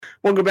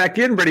Welcome back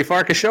in, Brady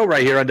Farkas Show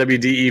right here on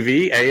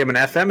WDEV, AM and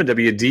FM and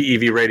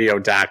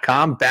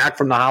WDEVradio.com. Back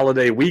from the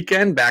holiday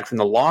weekend, back from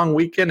the long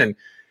weekend, and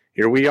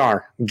here we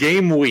are.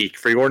 Game week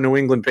for your New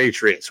England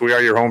Patriots. We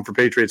are your home for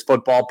Patriots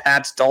football.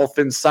 Pats,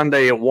 Dolphins,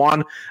 Sunday at 1.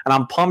 And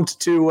I'm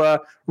pumped to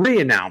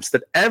re-announce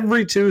that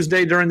every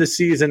Tuesday during the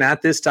season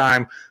at this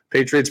time,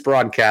 Patriots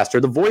broadcaster,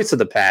 the voice of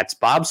the Pats,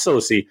 Bob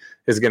Socci,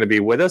 is going to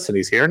be with us, and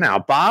he's here now.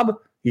 Bob,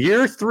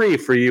 year 3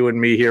 for you and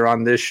me here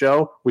on this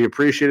show. We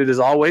appreciate it as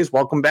always.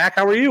 Welcome back.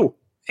 How are you?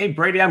 Hey,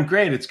 Brady, I'm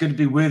great. It's good to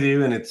be with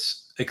you, and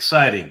it's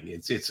exciting.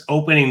 It's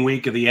opening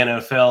week of the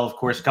NFL, of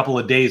course, a couple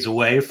of days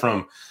away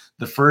from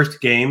the first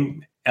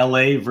game,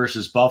 LA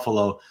versus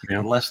Buffalo,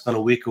 and less than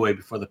a week away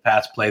before the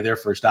Pats play their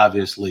first,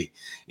 obviously,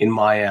 in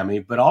Miami.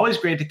 But always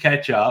great to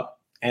catch up,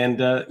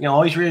 and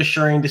always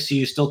reassuring to see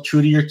you still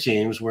true to your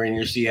teams, wearing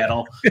your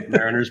Seattle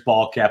Mariners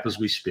ball cap as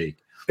we speak.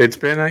 It's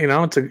been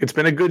it's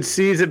been a good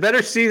season,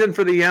 better season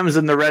for the M's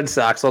than the Red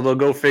Sox. Although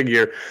go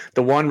figure,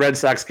 the one Red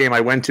Sox game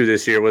I went to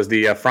this year was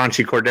the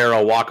Franchi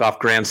Cordero walk-off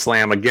grand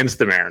slam against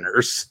the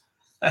Mariners.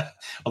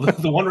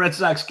 The one Red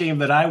Sox game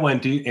that I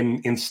went to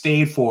and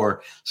stayed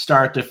for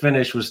start to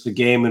finish was the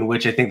game in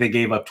which I think they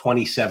gave up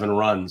 27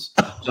 runs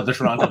to the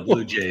Toronto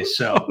Blue Jays.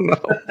 So,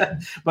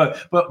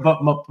 but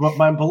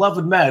my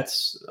beloved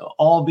Mets,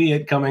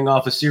 albeit coming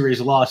off a series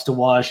loss to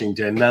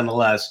Washington,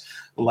 nonetheless,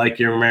 like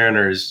your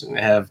Mariners,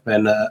 have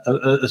been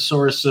a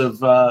source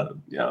of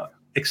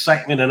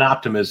excitement and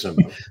optimism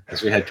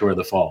as we head toward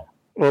the fall.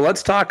 Well,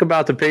 let's talk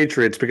about the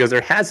Patriots because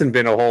there hasn't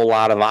been a whole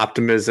lot of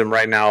optimism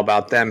right now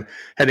about them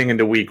heading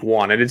into week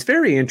 1. And it's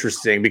very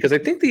interesting because I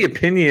think the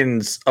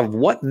opinions of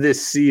what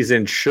this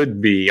season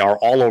should be are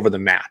all over the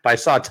map. I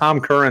saw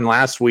Tom Curran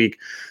last week,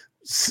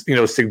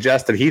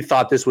 suggest that he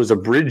thought this was a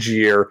bridge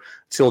year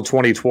till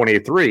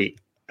 2023.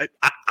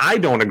 I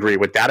don't agree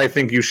with that. I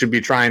think you should be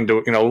trying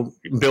to,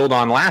 build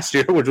on last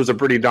year, which was a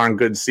pretty darn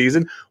good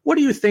season. What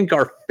do you think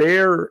are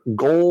fair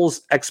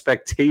goals,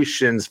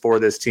 expectations for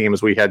this team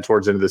as we head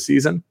towards the end of the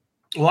season?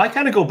 Well, I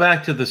kind of go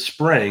back to the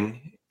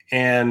spring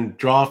and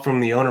draw from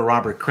the owner,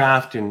 Robert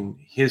Kraft, and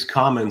his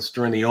comments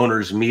during the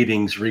owners'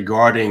 meetings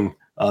regarding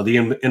the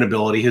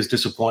inability, his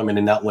disappointment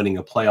in not winning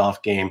a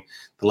playoff game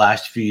the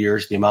last few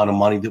years, the amount of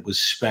money that was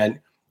spent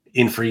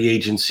in free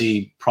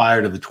agency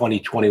prior to the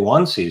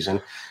 2021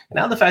 season. And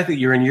now the fact that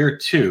you're in year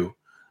 2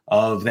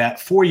 of that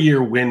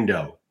 4-year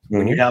window,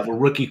 when you have a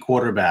rookie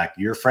quarterback,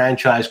 your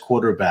franchise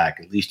quarterback,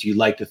 at least you'd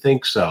like to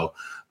think so,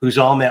 who's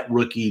on that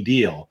rookie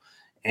deal.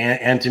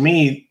 And to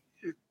me,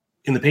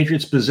 in the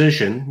Patriots'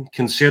 position,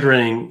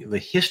 considering the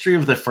history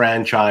of the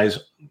franchise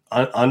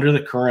under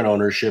the current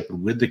ownership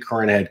with the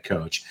current head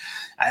coach,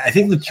 I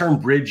think the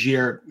term bridge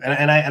year,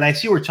 and I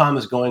see where Tom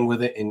is going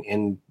with it,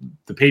 and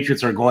the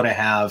Patriots are going to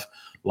have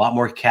a lot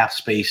more cap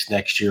space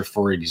next year,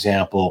 for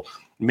example.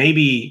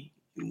 Maybe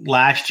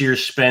last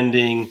year's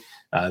spending,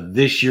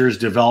 this year's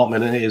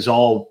development is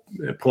all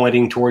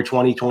pointing toward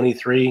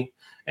 2023,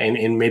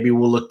 and maybe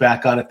we'll look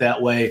back on it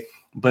that way.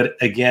 But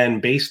again,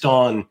 based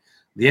on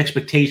the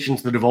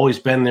expectations that have always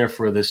been there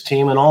for this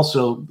team, and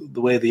also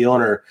the way the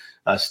owner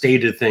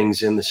stated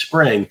things in the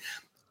spring,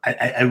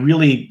 I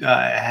really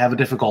have a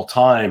difficult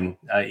time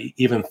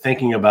even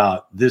thinking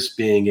about this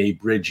being a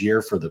bridge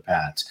year for the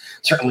Pats.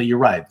 Certainly, you're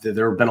right.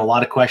 There have been a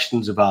lot of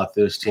questions about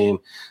this team,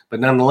 but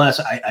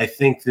nonetheless, I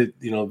think that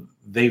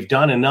they've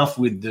done enough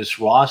with this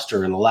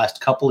roster in the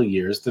last couple of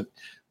years that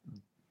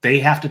they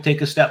have to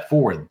take a step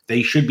forward.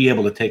 They should be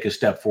able to take a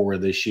step forward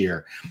this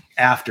year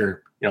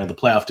after the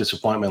playoff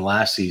disappointment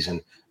last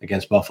season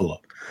against Buffalo.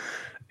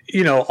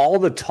 All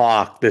the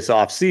talk this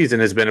offseason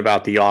has been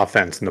about the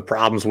offense and the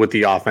problems with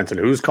the offense and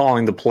who's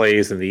calling the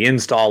plays and the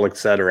install, et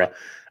cetera.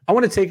 I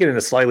want to take it in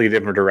a slightly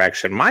different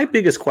direction. My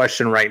biggest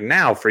question right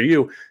now for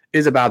you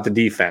is about the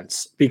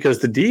defense, because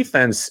the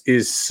defense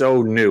is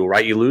so new,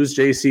 right? You lose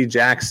J.C.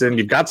 Jackson.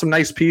 You've got some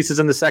nice pieces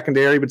in the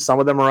secondary, but some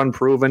of them are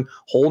unproven.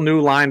 Whole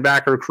new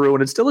linebacker crew,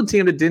 and it's still a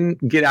team that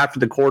didn't get after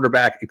the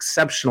quarterback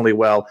exceptionally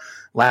well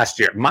last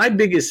year. My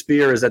biggest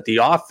fear is that the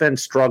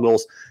offense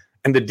struggles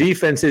and the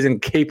defense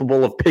isn't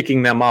capable of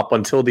picking them up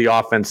until the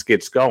offense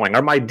gets going.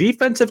 Are my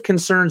defensive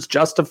concerns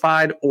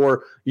justified,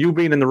 or you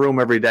being in the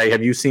room every day,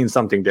 have you seen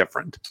something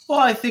different? Well,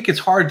 I think it's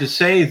hard to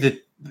say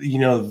that,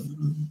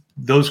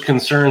 those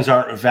concerns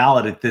aren't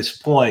valid at this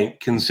point,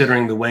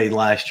 considering the way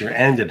last year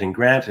ended. And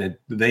granted,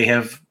 they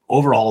have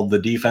overhauled the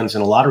defense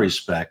in a lot of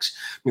respects.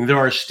 I mean, there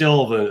are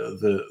still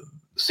the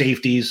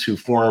safeties who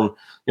form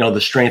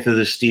the strength of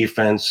this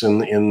defense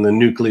and in the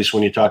nucleus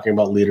when you're talking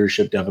about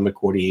leadership, Devin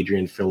McCourty,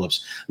 Adrian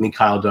Phillips. I mean,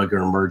 Kyle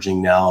Duggar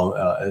emerging now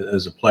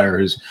as a player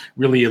who's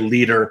really a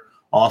leader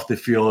off the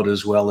field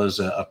as well as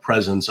a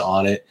presence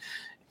on it.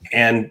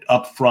 And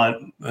up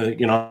front,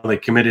 they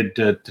committed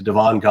to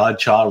Devon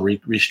Godchaw,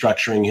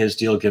 restructuring his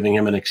deal, giving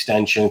him an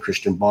extension.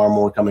 Christian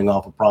Barmore coming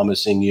off a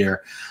promising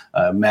year.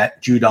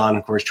 Matt Judon,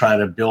 of course, trying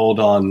to build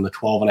on the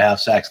 12 and a half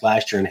sacks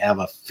last year and have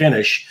a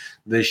finish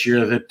this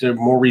year that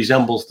more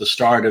resembles the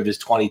start of his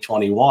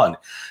 2021.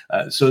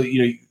 So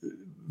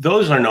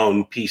those are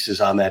known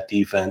pieces on that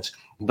defense.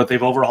 but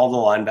they've overhauled the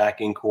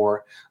linebacking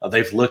core.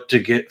 They've looked to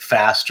get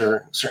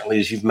faster. Certainly,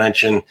 as you've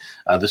mentioned,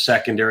 the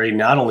secondary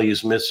not only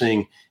is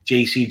missing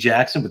J.C.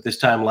 Jackson, but this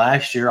time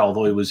last year,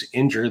 although he was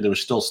injured, there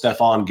was still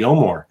Stephon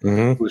Gilmore,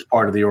 who was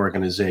part of the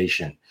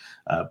organization.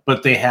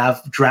 But they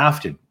have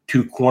drafted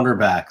 2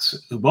 cornerbacks,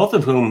 both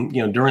of whom,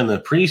 during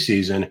the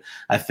preseason,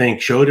 I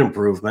think showed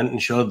improvement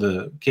and showed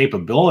the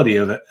capability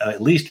of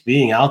at least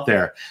being out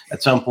there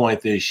at some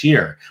point this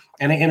year.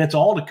 And it's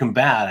all to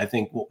combat, I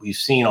think, what we've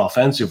seen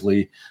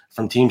offensively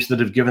from teams that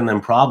have given them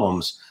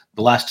problems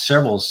the last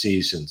several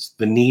seasons,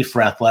 the need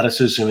for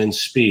athleticism and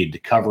speed to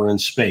cover in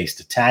space,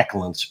 to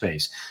tackle in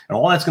space. And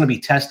all that's going to be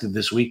tested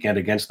this weekend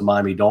against the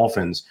Miami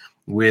Dolphins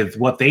with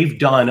what they've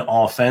done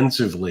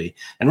offensively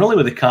and really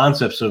with the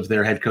concepts of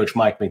their head coach,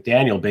 Mike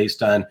McDaniel,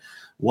 based on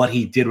what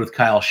he did with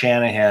Kyle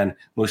Shanahan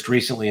most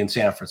recently in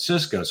San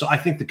Francisco. So I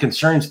think the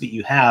concerns that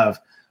you have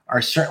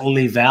are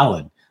certainly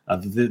valid.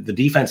 The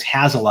defense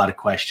has a lot of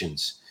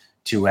questions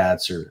to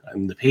answer. I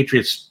mean, the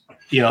Patriots,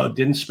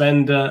 didn't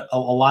spend a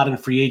lot in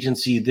free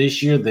agency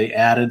this year. They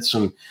added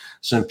some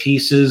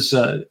pieces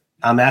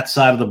on that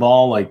side of the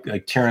ball,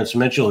 like Terrence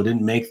Mitchell, who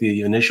didn't make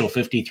the initial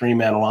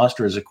 53-man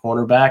roster as a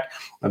cornerback.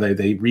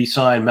 They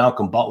re-signed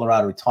Malcolm Butler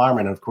out of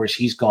retirement, and of course,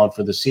 he's gone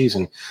for the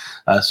season.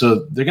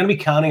 So they're going to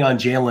be counting on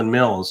Jalen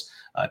Mills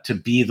to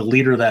be the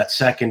leader of that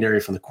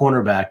secondary from the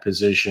cornerback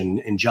position,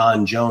 and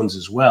John Jones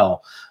as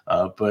well.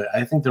 But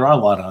I think there are a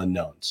lot of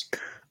unknowns.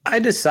 I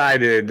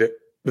decided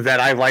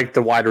that I like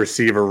the wide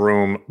receiver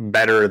room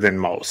better than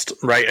most,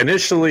 right?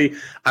 Initially,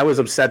 I was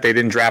upset they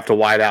didn't draft a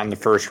wideout in the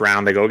first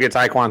round. They go get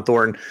Tyquan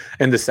Thornton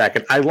in the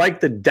second. I like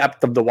the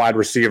depth of the wide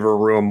receiver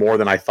room more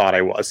than I thought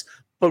I was.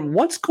 But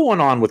what's going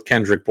on with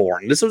Kendrick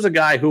Bourne? This was a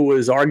guy who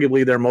was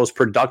arguably their most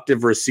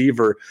productive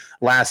receiver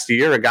last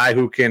year, a guy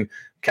who can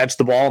catch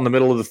the ball in the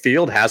middle of the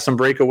field, has some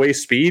breakaway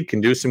speed,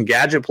 can do some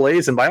gadget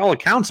plays, and by all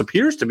accounts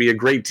appears to be a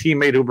great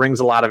teammate who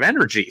brings a lot of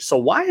energy. So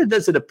why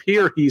does it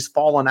appear he's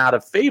fallen out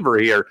of favor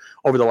here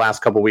over the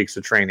last couple of weeks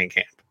of training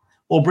camp?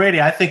 Well,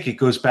 Brady, I think it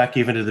goes back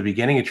even to the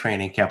beginning of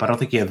training camp. I don't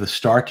think he had the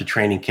start to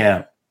training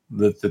camp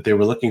that they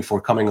were looking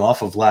for coming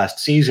off of last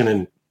season.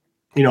 And,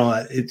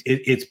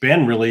 it's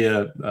been really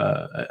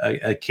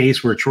a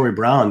case where Troy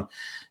Brown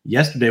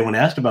yesterday, when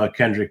asked about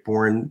Kendrick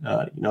Bourne,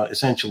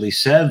 essentially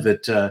said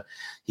that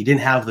he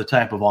didn't have the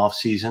type of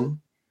offseason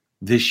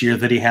this year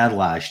that he had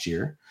last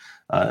year.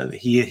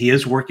 He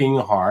is working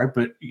hard,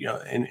 but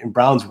in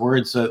Brown's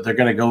words, they're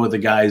going to go with the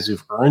guys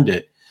who've earned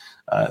it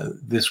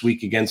this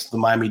week against the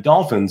Miami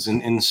Dolphins.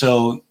 And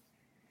so,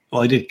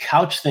 he did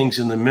couch things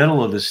in the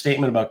middle of his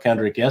statement about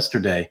Kendrick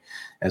yesterday,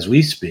 as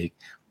we speak.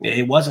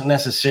 It wasn't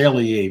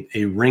necessarily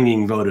a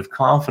ringing vote of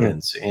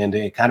confidence, and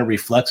it kind of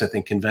reflects, I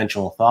think,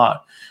 conventional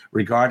thought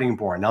regarding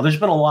Bourne. Now, there's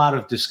been a lot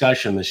of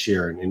discussion this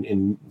year,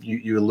 and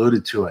you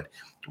alluded to it,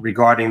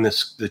 regarding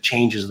the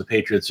changes the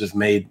Patriots have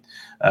made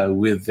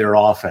with their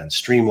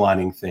offense,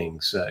 streamlining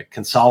things,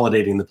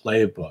 consolidating the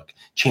playbook,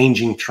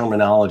 changing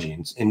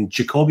terminology. And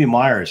Jacoby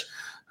Myers,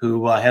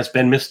 who has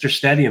been Mr.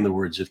 Steady in the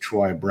words of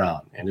Troy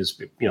Brown, and has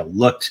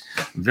looked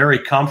very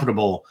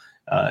comfortable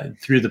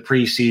through the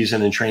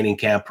preseason and training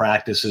camp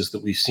practices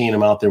that we've seen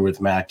him out there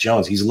with Mac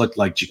Jones. He's looked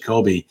like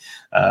Jacoby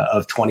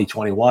of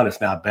 2021, if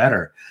not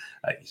better.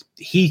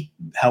 He,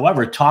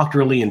 however, talked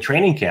early in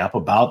training camp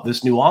about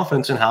this new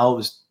offense and how it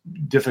was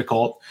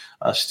difficult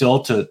still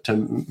to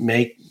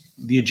make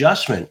the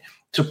adjustment.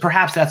 So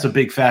perhaps that's a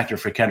big factor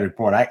for Kendrick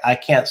Bourne. I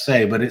can't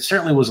say, but it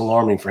certainly was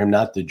alarming for him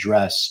not to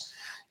dress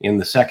in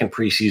the second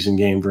preseason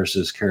game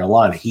versus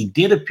Carolina. He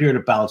did appear to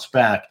bounce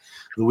back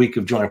the week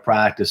of joint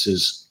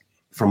practices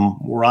from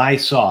where I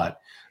saw it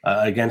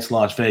against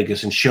Las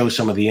Vegas and show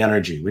some of the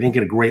energy. We didn't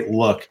get a great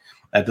look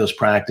at those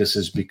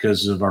practices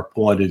because of our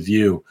point of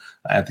view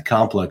at the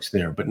complex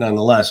there. But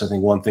nonetheless, I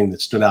think one thing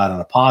that stood out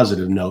on a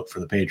positive note for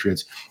the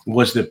Patriots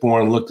was that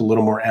Bourne looked a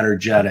little more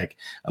energetic.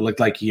 It looked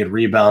like he had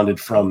rebounded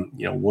from,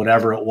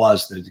 whatever it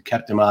was that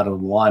kept him out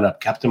of the lineup,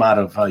 kept him out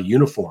of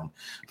uniform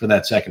for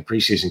that second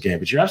preseason game.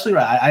 But you're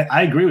absolutely right.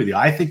 I agree with you.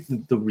 I think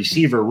the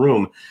receiver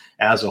room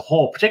as a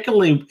whole,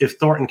 particularly if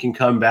Thornton can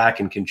come back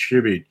and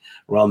contribute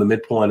around the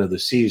midpoint of the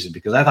season,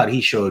 because I thought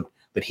he showed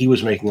that he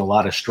was making a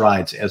lot of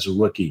strides as a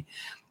rookie,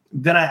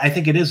 then I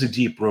think it is a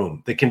deep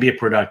room that can be a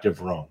productive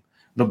room.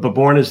 But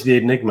Bourne is the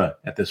enigma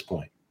at this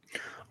point.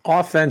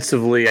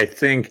 Offensively, I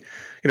think,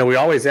 we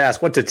always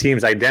ask, what's a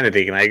team's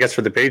identity? And I guess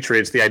for the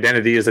Patriots, the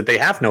identity is that they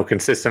have no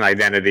consistent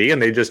identity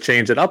and they just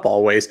change it up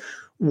always.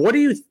 What do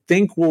you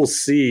think we'll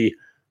see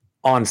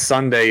on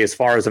Sunday as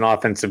far as an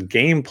offensive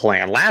game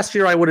plan? Last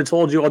year, I would have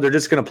told you, they're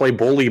just going to play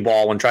bully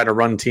ball and try to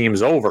run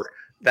teams over.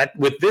 That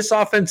with this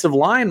offensive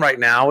line right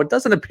now, it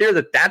doesn't appear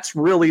that that's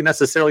really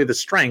necessarily the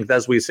strength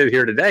as we sit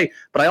here today.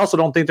 But I also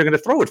don't think they're going to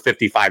throw it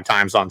 55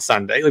 times on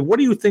Sunday. What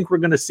do you think we're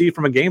going to see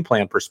from a game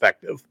plan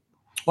perspective?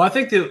 Well, I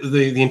think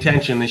the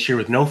intention this year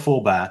with no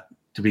fullback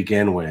to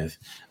begin with,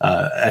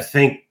 I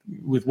think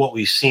with what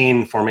we've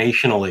seen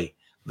formationally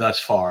thus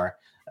far,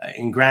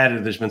 and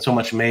granted, there's been so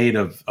much made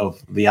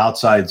of the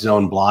outside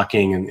zone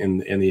blocking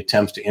and the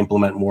attempts to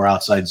implement more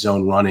outside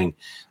zone running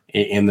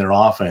in their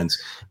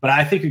offense. But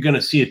I think you're going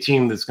to see a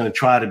team that's going to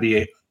try to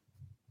be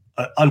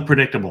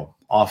unpredictable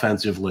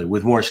offensively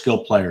with more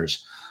skilled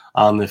players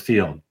on the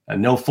field.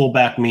 And no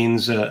fullback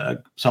means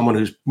someone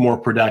who's more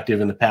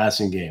productive in the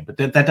passing game. But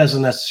that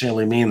doesn't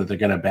necessarily mean that they're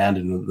going to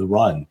abandon the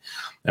run,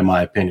 in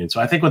my opinion. So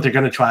I think what they're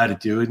going to try to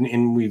do,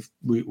 and we've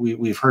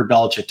heard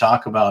Belichick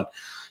talk about,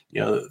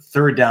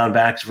 third down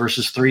backs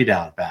versus 3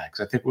 down backs.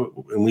 I think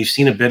and we've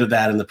seen a bit of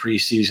that in the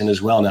preseason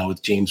as well now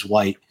with James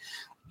White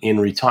in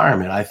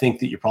retirement. I think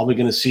that you're probably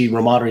going to see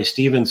Ramondre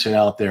Stevenson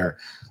out there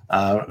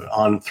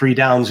on 3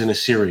 downs in a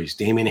series,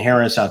 Damian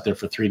Harris out there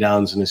for 3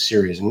 downs in a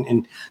series,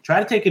 and try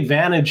to take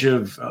advantage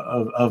of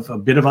a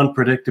bit of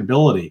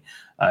unpredictability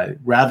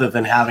rather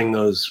than having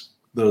those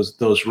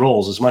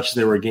roles. As much as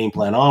they were a game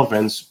plan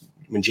offense,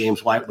 when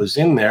James White was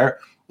in there,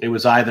 it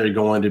was either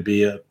going to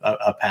be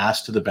a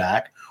pass to the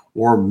back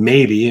or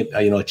maybe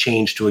a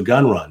change to a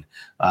gun run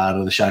out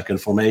of the shotgun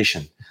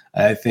formation.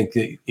 I think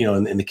that,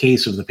 in the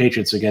case of the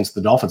Patriots against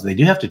the Dolphins, they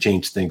do have to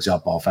change things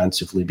up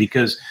offensively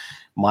because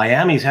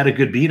Miami's had a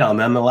good beat on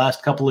them the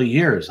last couple of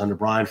years under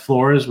Brian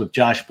Flores with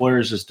Josh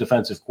Boyers as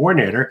defensive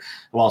coordinator.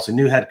 While it's a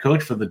new head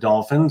coach for the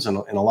Dolphins and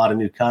a lot of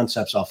new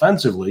concepts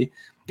offensively,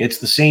 it's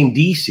the same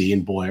DC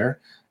in Boyer.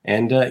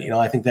 And,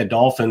 I think that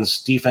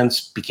Dolphins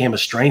defense became a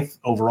strength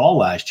overall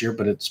last year,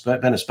 but it's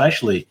been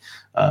especially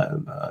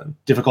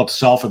difficult to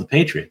solve for the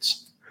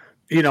Patriots.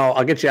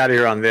 I'll get you out of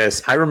here on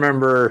this. I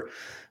remember,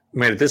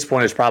 at this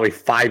point, it's probably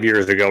 5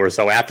 years ago or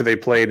so. After they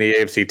played in the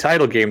AFC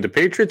title game, the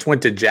Patriots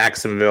went to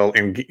Jacksonville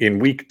in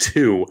week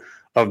 2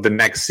 of the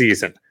next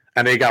season,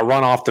 and they got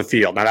run off the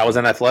field. Now, that was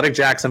an athletic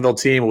Jacksonville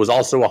team. It was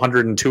also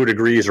 102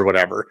 degrees or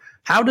whatever.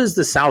 How does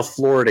the South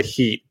Florida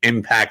heat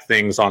impact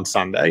things on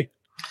Sunday?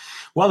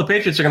 Well, the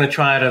Patriots are going to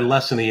try to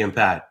lessen the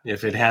impact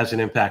if it has an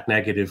impact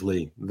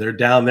negatively. They're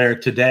down there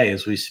today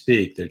as we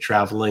speak. They're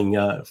traveling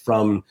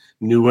from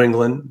New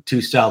England to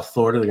South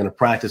Florida. They're going to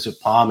practice at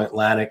Palm Beach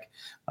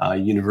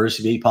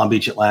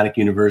Atlantic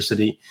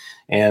University,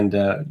 and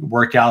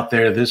work out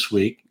there this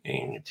week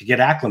to get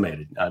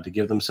acclimated, to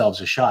give themselves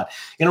a shot.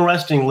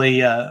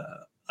 Interestingly,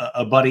 a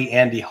buddy,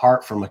 Andy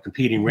Hart, from a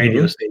competing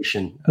radio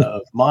station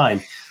of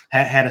mine,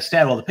 had a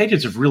stat. Well, the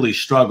Patriots have really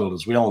struggled,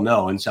 as we all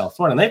know, in South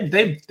Florida. And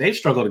they've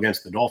struggled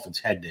against the Dolphins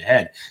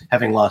head-to-head,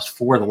 having lost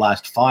 4 of the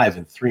last 5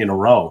 and 3 in a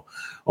row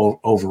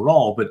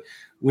overall. But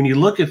when you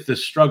look at the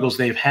struggles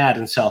they've had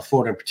in South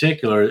Florida in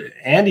particular,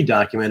 Andy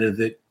documented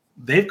that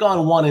they've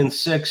gone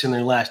 1-6 in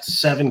their last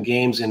 7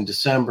 games in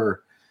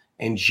December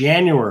and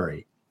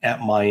January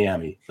at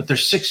Miami, but they're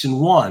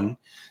 6-1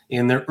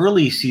 in their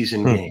early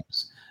season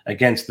games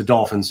against the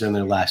Dolphins in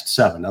their last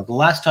 7. Now, the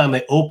last time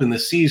they opened the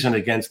season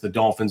against the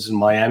Dolphins in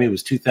Miami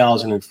was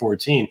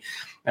 2014.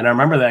 And I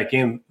remember that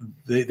game,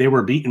 they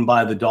were beaten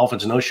by the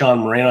Dolphins. And O'Shawn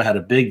Moreno had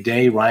a big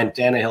day. Ryan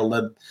Tannehill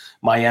led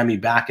Miami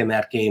back in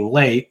that game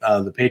late.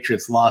 The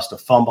Patriots lost a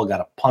fumble, got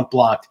a punt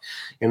blocked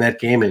in that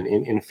game,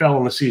 and fell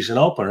in the season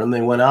opener. And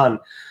they went on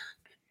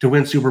to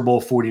win Super Bowl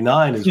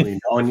 49, as we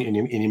know.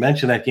 And you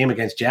mentioned that game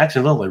against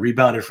Jacksonville. They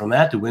rebounded from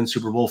that to win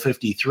Super Bowl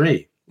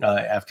 53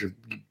 after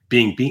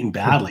being beaten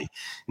badly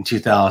in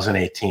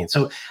 2018.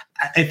 So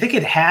I think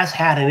it has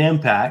had an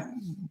impact.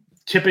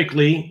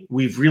 Typically,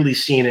 we've really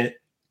seen it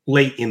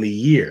late in the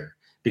year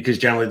because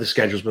generally the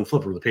schedule's been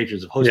flipped where the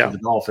Patriots have hosted the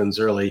Dolphins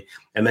early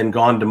and then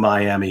gone to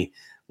Miami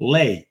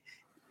late.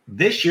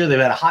 This year, they've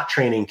had a hot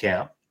training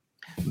camp.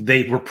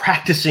 They were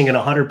practicing in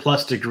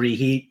 100-plus degree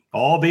heat,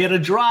 albeit a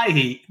dry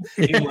heat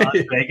in Las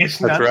Vegas.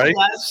 That's right.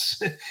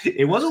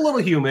 It was a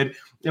little humid.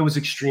 It was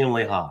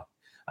extremely hot,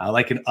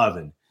 like an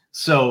oven.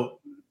 So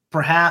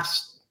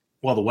perhaps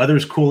while the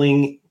weather's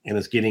cooling and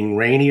it's getting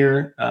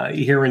rainier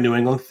here in New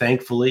England,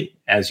 thankfully,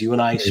 as you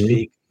and I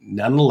speak,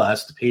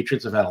 nonetheless, the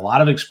Patriots have had a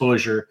lot of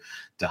exposure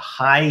to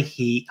high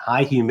heat,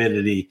 high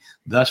humidity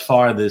thus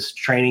far this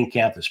training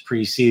camp, this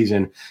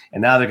preseason,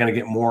 and now they're going to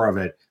get more of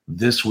it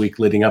this week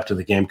leading up to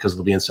the game because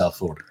they'll be in South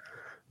Florida.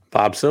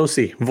 Bob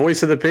Socci,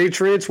 voice of the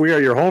Patriots. We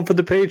are your home for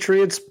the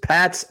Patriots.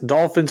 Pats,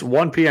 Dolphins,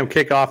 1 p.m.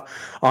 kickoff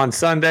on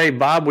Sunday.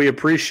 Bob, we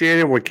appreciate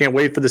it. We can't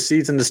wait for the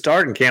season to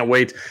start and can't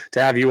wait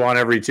to have you on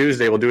every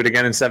Tuesday. We'll do it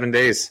again in 7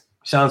 days.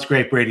 Sounds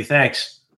great, Brady. Thanks.